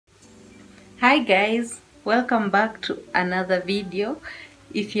Hi guys, welcome back to another video.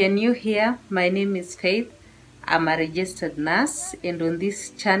 If you're new here, my name is Faith. I'm a registered nurse, and on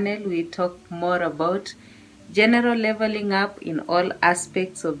this channel we talk more about general leveling up in all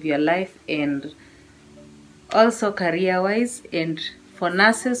aspects of your life and also career-wise. And for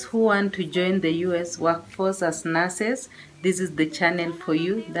nurses who want to join the US workforce as nurses, this is the channel for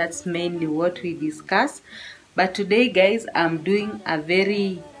you. That's mainly what we discuss. But today guys, I'm doing a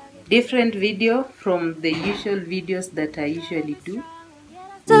very different video from the usual videos that I usually do.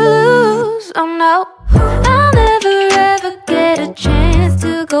 Oh no, I'll never ever get a chance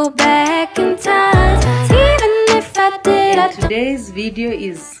to go back in time. Even if I did, And today's video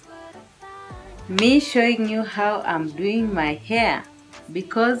is me showing you how I'm doing my hair,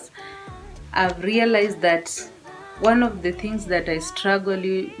 because I've realized that one of the things that I struggle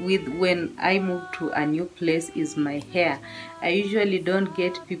with when I move to a new place is my hair. I usually don't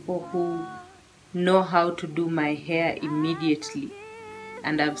get people who know how to do my hair immediately,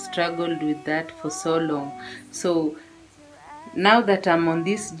 and I've struggled with that for so long. So now that I'm on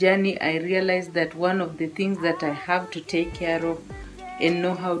this journey, I realize that one of the things that I have to take care of and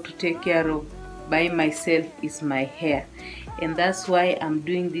know how to take care of by myself is my hair. And that's why I'm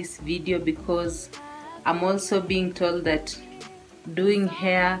doing this video, because I'm also being told that doing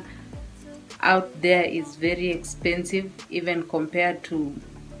hair out there is very expensive, even compared to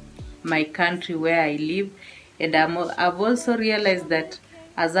my country where I live. And I've also realized that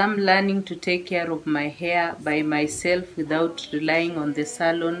as I'm learning to take care of my hair by myself without relying on the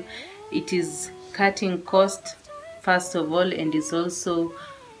salon, it is cutting cost first of all, and is also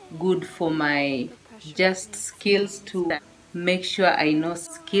good for my just skills, to make sure I know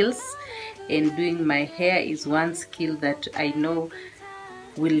skills. And doing my hair is one skill that I know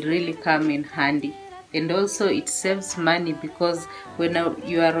will really come in handy. And also it saves money, because when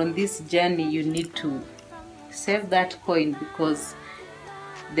you are on this journey, you need to save that coin, because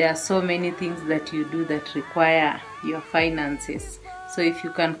there are so many things that you do that require your finances. So if you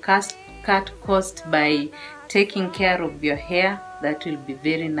can cut cost by taking care of your hair, that will be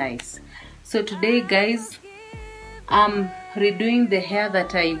very nice. So today guys, I'm redoing the hair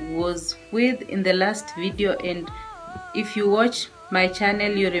that I was with in the last video. And if you watch my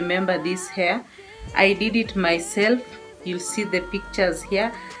channel, you remember this hair. I did it myself. You'll see the pictures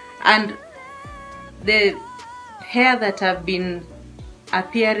here. And the hair that I've been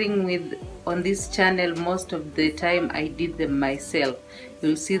appearing with on this channel, most of the time I did them myself.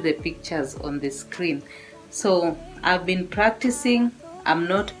 You'll see the pictures on the screen. So I've been practicing. I'm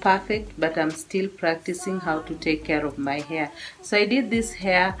not perfect, but I'm still practicing how to take care of my hair. So I did this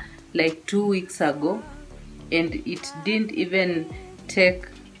hair like 2 weeks ago, and it didn't even take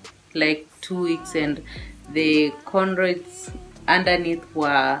like 2 weeks, and the cornrows underneath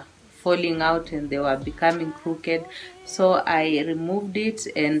were falling out and they were becoming crooked. So I removed it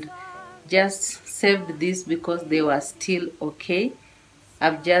and just saved this because they were still okay.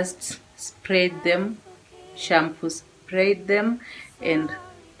 I've just sprayed them, shampoo sprayed them, and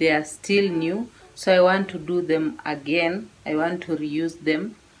they are still new. So I want to do them again. I want to reuse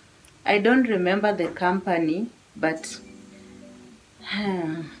them. I don't remember the company, but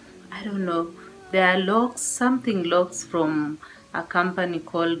I don't know. There are locks, something locks from a company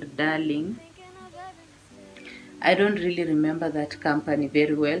called Darling. I don't really remember that company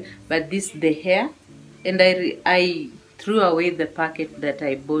very well, but this is the hair. And I threw away the packet that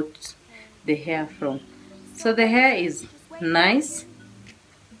I bought the hair from. So the hair is nice.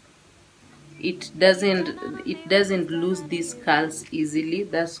 It doesn't lose these curls easily.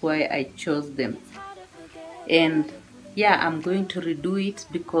 That's why I chose them. And yeah, I'm going to redo it,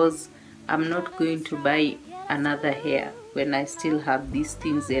 because I'm not going to buy another hair when I still have these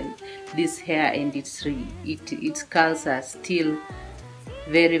things and this hair, and its curls are still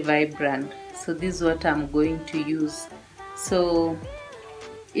very vibrant. So this is what I'm going to use. So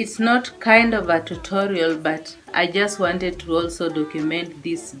it's not kind of a tutorial, but I just wanted to also document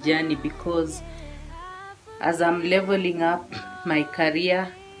this journey, because as I'm leveling up my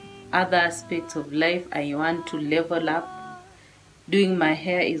career, other aspects of life, I want to level up. Doing my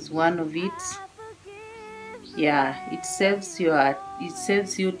hair is one of it. Yeah, it saves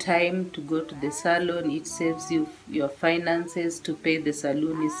you time to go to the salon. It saves you your finances to pay the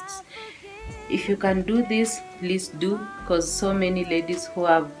salonists. If you can do this, please do, because so many ladies who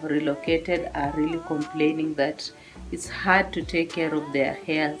have relocated are really complaining that it's hard to take care of their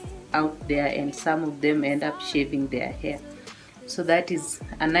hair out there, and some of them end up shaving their hair. So that is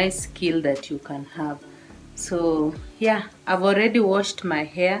a nice skill that you can have. So yeah, I've already washed my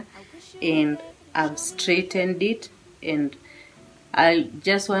hair and I've straightened it, and I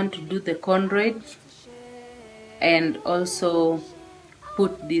just want to do the cornrows and also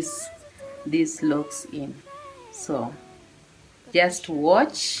put these locks in. So just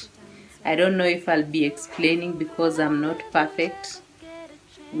watch. I don't know if I'll be explaining because I'm not perfect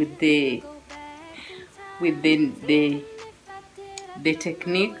with the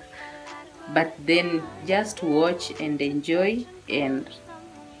technique, but then just watch and enjoy. And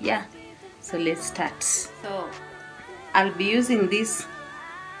yeah, so let's start. So I'll be using this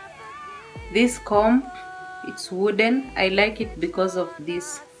comb. It's wooden. I like it because of the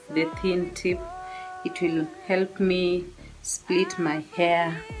thin tip. It will help me split my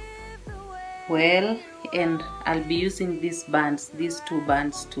hair well, and I'll be using these two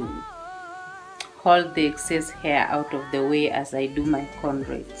bands to hold the excess hair out of the way as I do my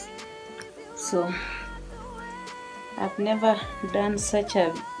cornrows. So I've never done such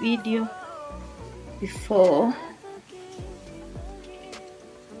a video before,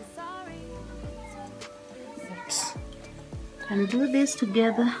 but can do this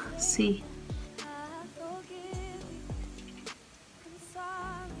together. See,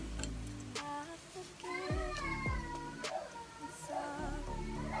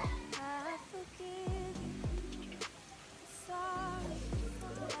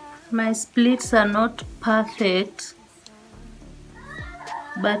 my splits are not perfect,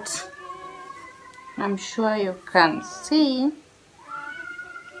 but I'm sure you can see.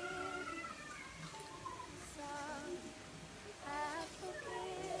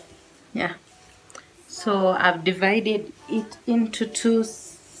 Yeah, so I've divided it into 2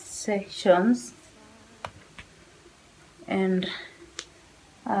 sections, and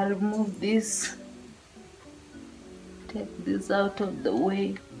I'll remove this, take this out of the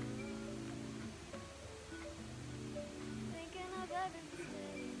way.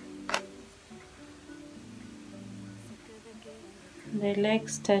 I like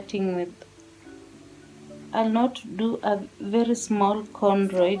starting with, I'll not do a very small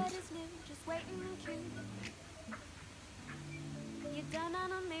cornrow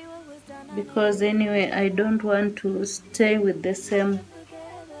because anyway I don't want to stay with the same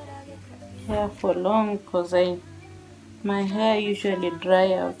hair for long, because my hair usually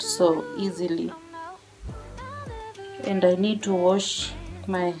dry out so easily, and I need to wash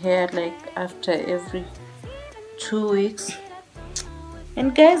my hair like after every 2 weeks.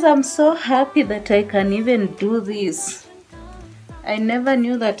 And guys, I'm so happy that I can even do this. I never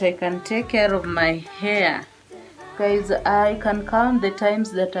knew that I can take care of my hair. Guys, I can count the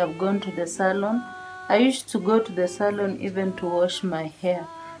times that I've gone to the salon. I used to go to the salon even to wash my hair,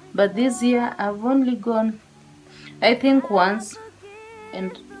 but this year I've only gone, I think, once,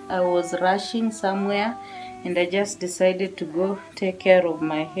 and I was rushing somewhere and I just decided to go take care of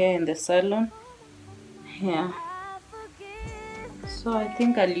my hair in the salon. Yeah, so I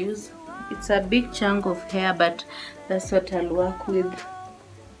think I'll use, it's a big chunk of hair, but that's what I'll work with.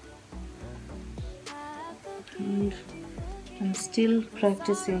 And I'm still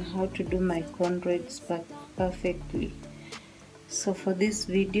practicing how to do my cornrows perfectly. So for this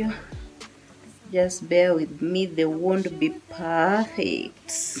video, just bear with me, they won't be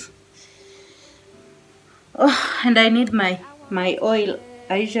perfect. Oh, and I need my oil.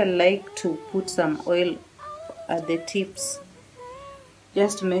 I usually like to put some oil at the tips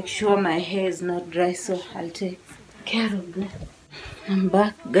just to make sure my hair is not dry, so I'll take care of that. I'm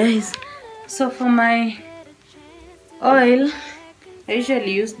back, guys. So for my oil, I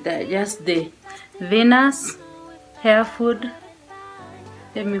usually use just the Venus hair food.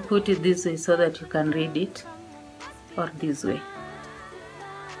 Let me put it this way so that you can read it, or this way.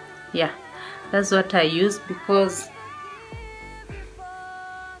 Yeah, that's what I use because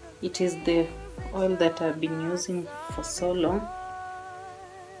it is the oil that I've been using for so long.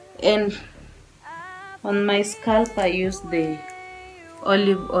 And on my scalp I use the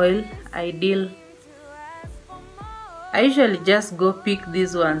olive oil Ideal. I usually just go pick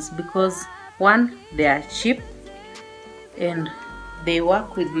these ones because one, they are cheap and they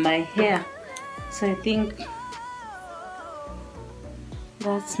work with my hair, so I think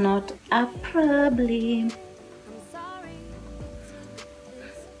that's not a problem.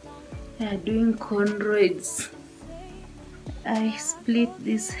 Yeah, doing cornrows, I split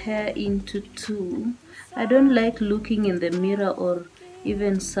this hair into 2. I don't like looking in the mirror or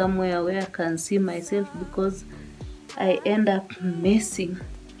even somewhere where I can see myself because I end up messing.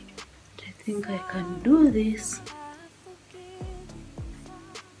 I think I can do this.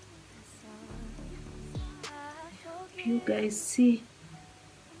 I hope you guys see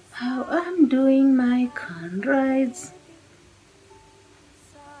how I'm doing my cornrows.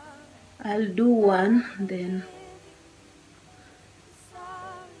 I'll do one, then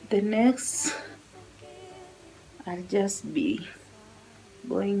the next I'll just be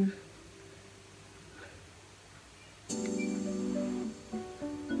going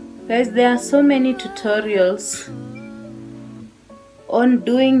guys. There are so many tutorials on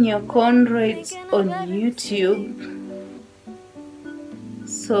doing your cornrows on YouTube,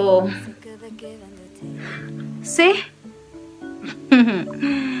 so see.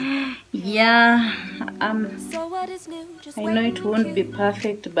 Yeah, I know it won't be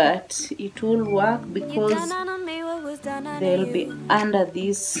perfect, but it will work because they'll be under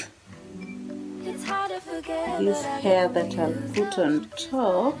this hair that I'll put on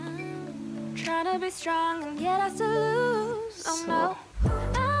top. So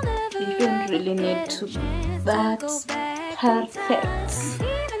you don't really need to be that perfect.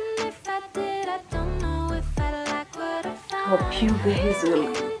 Hope you guys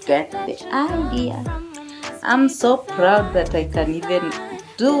will get the idea. I'm so proud that I can even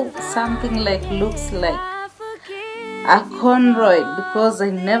do something like looks like a cornrow, because I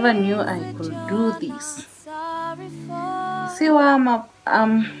never knew I could do this. See why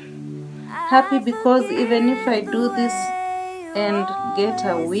I'm happy, because even if I do this and get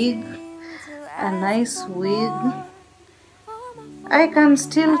a wig, a nice wig, I can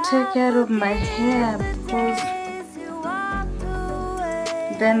still take care of my hair, because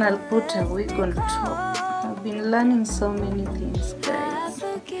then I'll put a wig on top. I've been learning so many things, guys.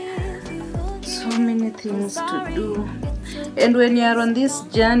 So many things to do. And when you are on this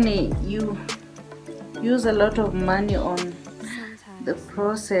journey, you use a lot of money on the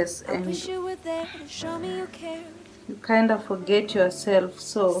process, and you kind of forget yourself.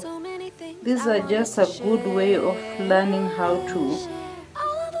 So these are just a good way of learning how to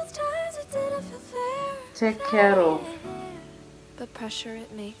take care of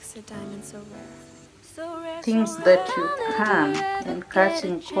things that you can, and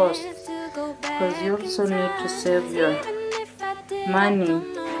cutting costs, because you also need to save your money.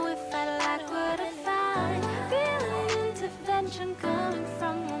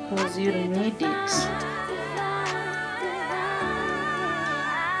 Because you need it.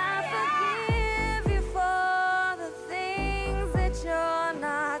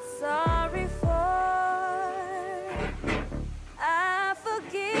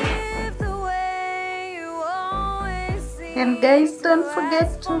 And guys, don't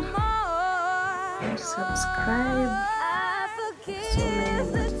forget to subscribe. So many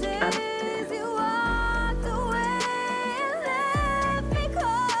out there.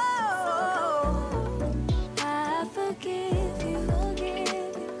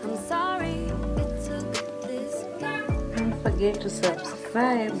 Don't forget to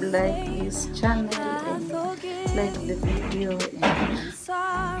subscribe, like this channel, and like the video. And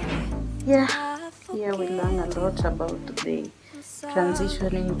yeah. Here we learn a lot about the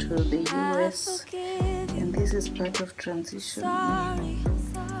transitioning to the US, and this is part of transition.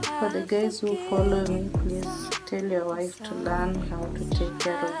 For the guys who follow me, please tell your wife to learn how to take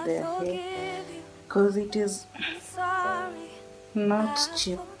care of their hair, because it is not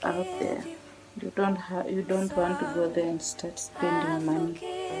cheap out there. You don't want to go there and start spending money.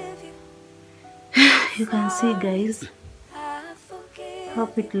 You can see, guys.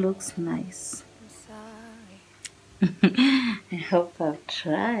 Hope it looks nice. I hope I've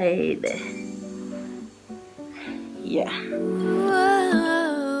tried. Yeah.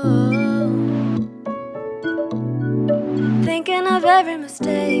 Thinking of every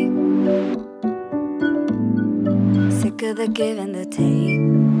mistake, sick of the give and the take.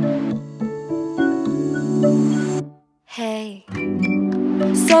 Hey,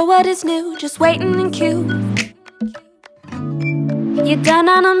 so what is new? Just waiting in queue. You done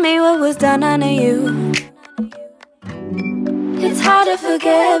on me what was done on you. It's hard to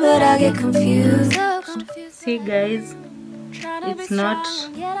forget, but I get confused. See, guys, it's not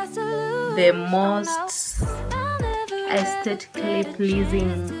the most aesthetically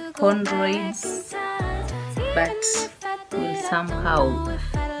pleasing cornrows, but we'll somehow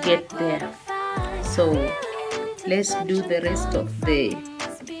get there. So let's do the rest of the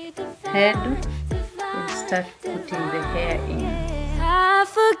head and start putting the hair in. I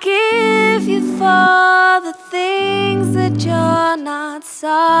forgive you for the things that you're not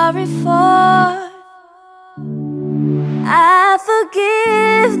sorry for. I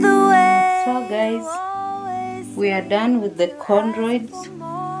forgive the way. So guys, we are done with the cornrows.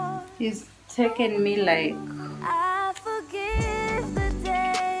 It's taken me like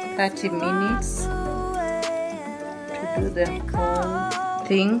 30 minutes to do the whole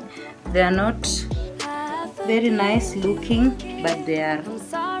thing. They are not very nice looking, but they are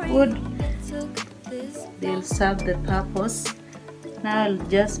good. They'll serve the purpose. Now I'll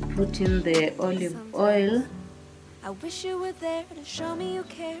just put in the olive oil. I wish you were there to show me you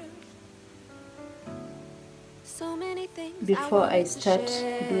cared. So many things Before I start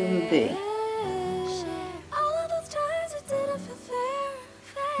doing the,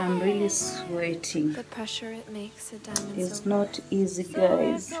 I'm really sweating. The pressure it makes a diamond It's so not easy,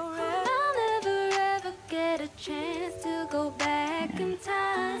 guys. I'll never ever get a chance to go back in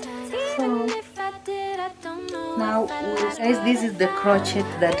time. Even if I did, I don't know. Now, guys, this is the crochet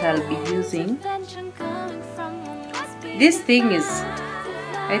that I'll be using. This thing is,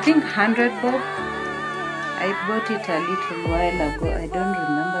 I think, 100 bob. I bought it a little while ago. I don't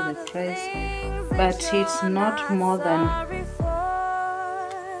remember the price, but it's not more than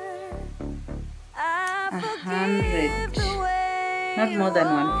 100, not more than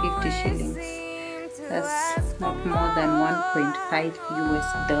 150 shillings. That's not more than 1.5 US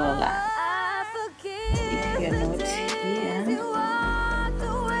dollar. If you're not here.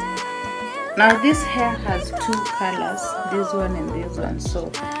 Now this hair has two colors, this one and this one,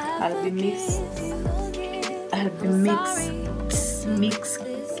 so I'll be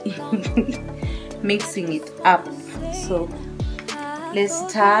mixing it up. So let's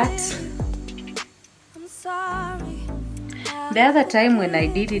start. The other time when I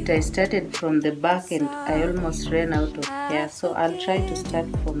did it, I started from the back and I almost ran out of hair, so I'll try to start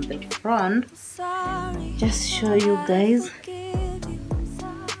from the front. Just show you guys.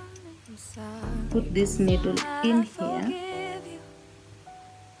 Put this needle in here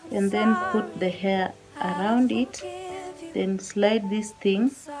and then put the hair around it, then slide this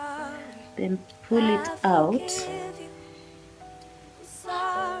thing, then pull it out,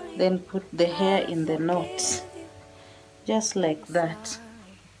 then put the hair in the knot, just like that.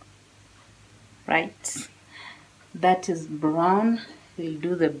 Right, that is brown. We'll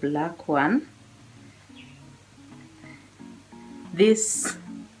do the black one. This,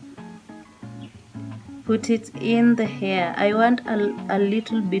 put it in the hair. I want a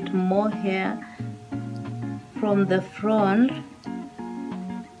little bit more hair from the front,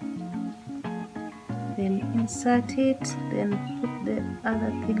 then insert it, then put the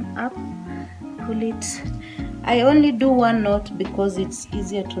other thing up, pull it. I only do one knot because it's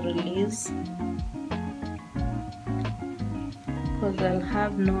easier to release, because I'll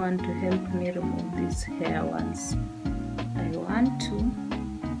have no one to help me remove this hair once I want to.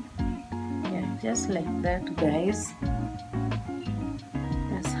 Yeah, just like that, guys.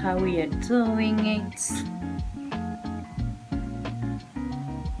 That's how we are doing it.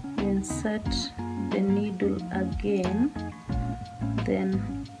 Insert the needle again, then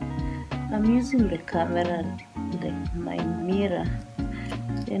I'm using the camera like my mirror,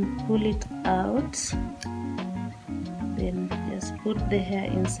 then pull it out, then just put the hair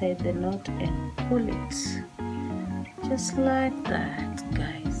inside the knot and pull it, just like that,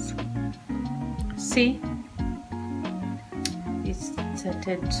 guys. See, it's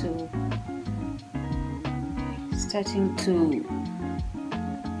starting to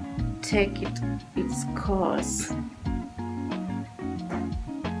take its course.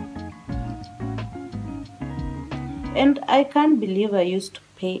 And I can't believe I used to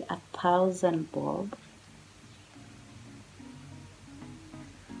pay 1,000 bob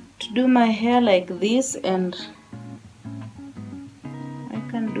to do my hair like this, and I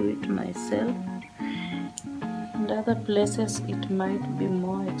can do it myself. In other places it might be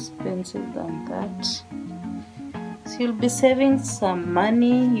more expensive than that. So you'll be saving some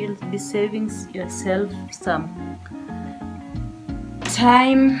money, you'll be saving yourself some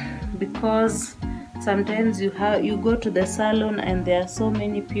time, because sometimes you go to the salon and there are so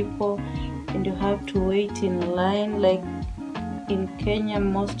many people and you have to wait in line. Like in Kenya,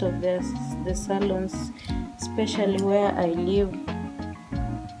 most of the salons, especially where I live,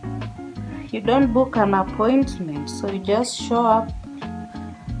 you don't book an appointment, so you just show up,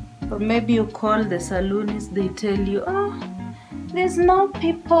 or maybe you call the saloonist, they tell you, oh, there's no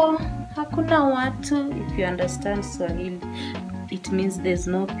people, hakuna watu. If you understand Swahili, it means there's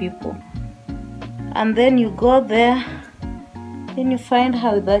no people. And then you go there, then you find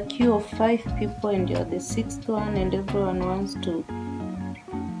how the queue of 5 people and you're the 6th one, and everyone wants to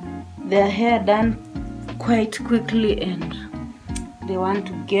their hair done quite quickly and they want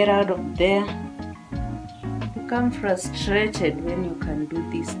to get out of there. You become frustrated when you can do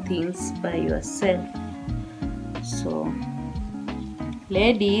these things by yourself. So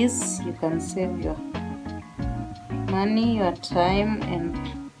ladies, you can save your money, your time,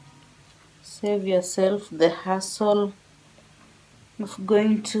 and save yourself the hassle of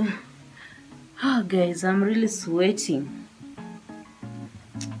going to... Oh guys, I'm really sweating.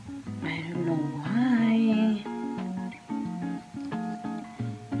 I don't know why.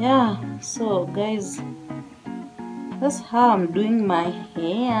 Yeah, so guys, that's how I'm doing my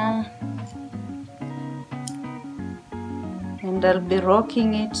hair, and I'll be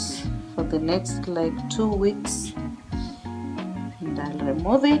rocking it for the next like 2 weeks, and I'll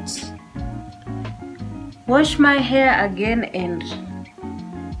remove it, wash my hair again, and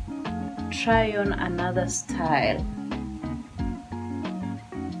try on another style.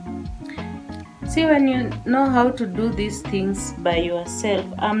 See, when you know how to do these things by yourself,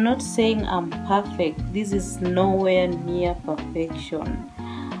 I'm not saying I'm perfect. This is nowhere near perfection.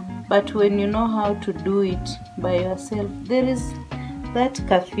 But when you know how to do it by yourself, there is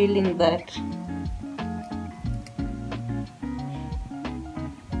that feeling that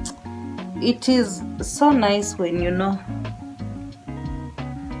it is so nice when you know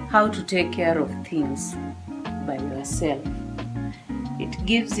how to take care of things by yourself. It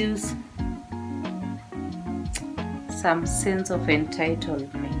gives you some sense of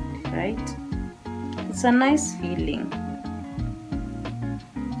entitlement, right? It's a nice feeling.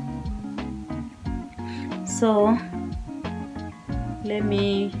 So let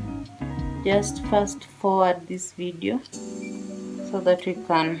me just fast forward this video so that we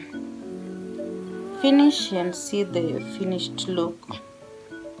can finish and see the finished look.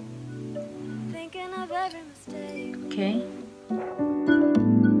 Okay.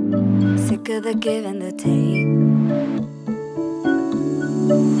 Sick of the give and the take.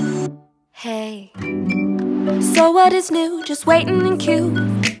 Hey, so what is new? Just waiting in queue.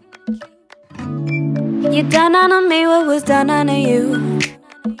 You done on me what was done on you.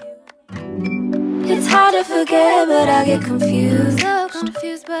 It's hard to forget, but I get confused. So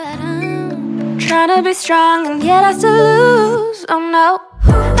confused, but I'm trying to be strong, and yet I still lose. Oh no,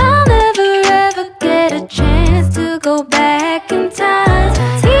 I'll never ever get a chance to go back in time.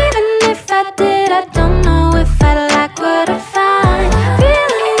 Even if I did, I don't know if I like what I find.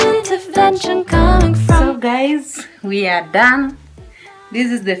 Feeling intervention coming from. So guys, we are done.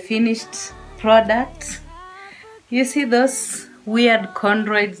 This is the finished product. You see those weird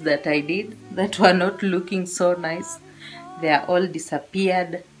cornrows that I did that were not looking so nice? They are all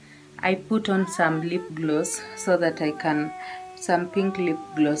disappeared. I put on some lip gloss so that I can, some pink lip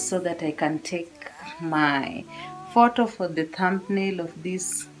gloss so that I can take my photo for the thumbnail of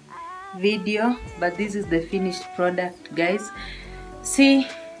this video. But this is the finished product, guys. See,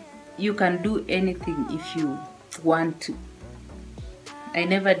 you can do anything if you want to. I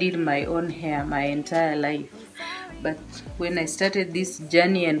never did my own hair my entire life, but when I started this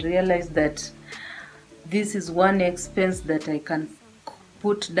journey and realized that this is one expense that I can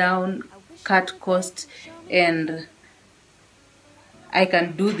put down, cut cost, and I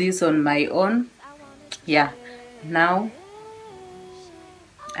can do this on my own, yeah, now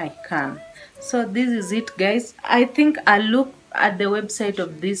I can. So this is it, guys. I think I'll look at the website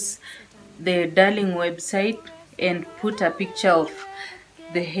of this, the Darling website, and put a picture of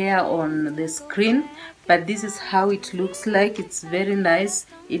the hair on the screen. But this is how it looks like. It's very nice.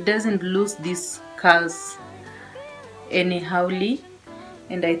 It doesn't lose these curls anyhowly,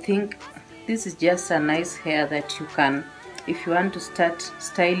 and I think this is just a nice hair that you can, if you want to start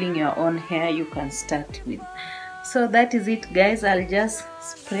styling your own hair, you can start with. So that is it, guys. I'll just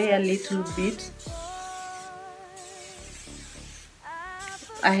spray a little bit.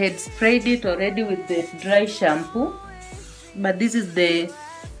 I had sprayed it already with the dry shampoo, but this is the,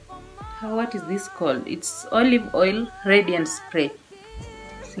 what is this called? It's olive oil radiant spray.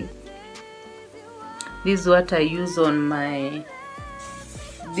 See, this is what I use on my,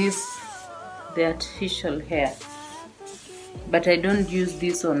 the artificial hair, but I don't use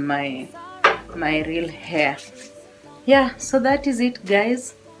this on my real hair. Yeah, so that is it,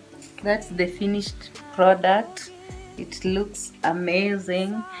 guys. That's the finished product. It looks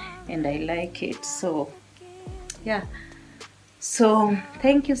amazing and I like it. So yeah, so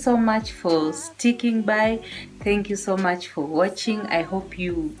thank you so much for sticking by. Thank you so much for watching. I hope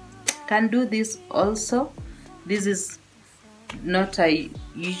you can do this also. This is not a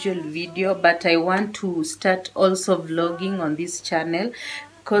usual video, but I want to start also vlogging on this channel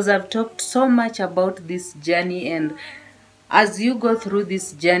because I've talked so much about this journey, and as you go through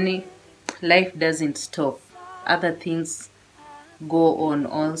this journey, life doesn't stop. Other things go on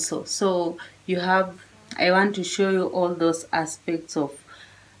also. So you have, I want to show you all those aspects of,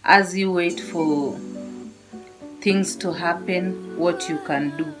 as you wait for things to happen, what you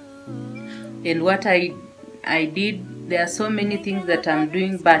can do. And what I did, there are so many things that I'm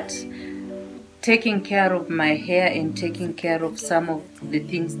doing, but taking care of my hair and taking care of some of the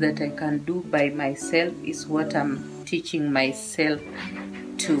things that I can do by myself is what I'm teaching myself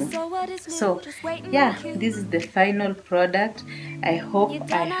too. So yeah, this is the final product. I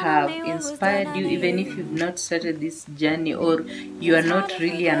hope I have inspired you, even if you've not started this journey or you are not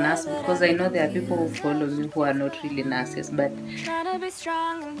really a nurse, because I know there are people who follow me who are not really nurses, but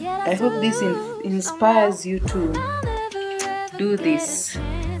I hope this inspires you to do this.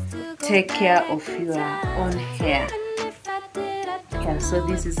 Take care of your own hair. Yeah, so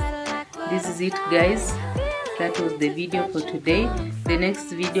this is it, guys. That was the video for today. The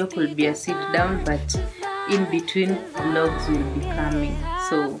next video could be a sit down, but in between vlogs will be coming.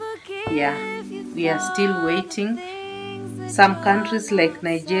 So yeah, we are still waiting. Some countries like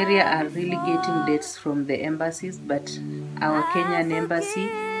Nigeria are really getting dates from the embassies, but our Kenyan embassy,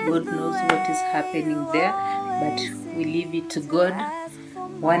 God knows what is happening there, but we leave it to God.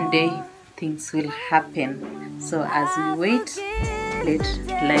 One day things will happen. So as we wait, let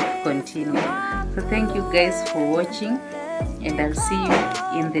life continue. So thank you guys for watching, and I'll see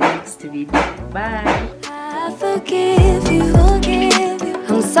you in the next video. Bye. I forgive you.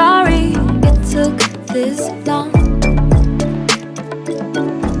 I'm sorry it took this long.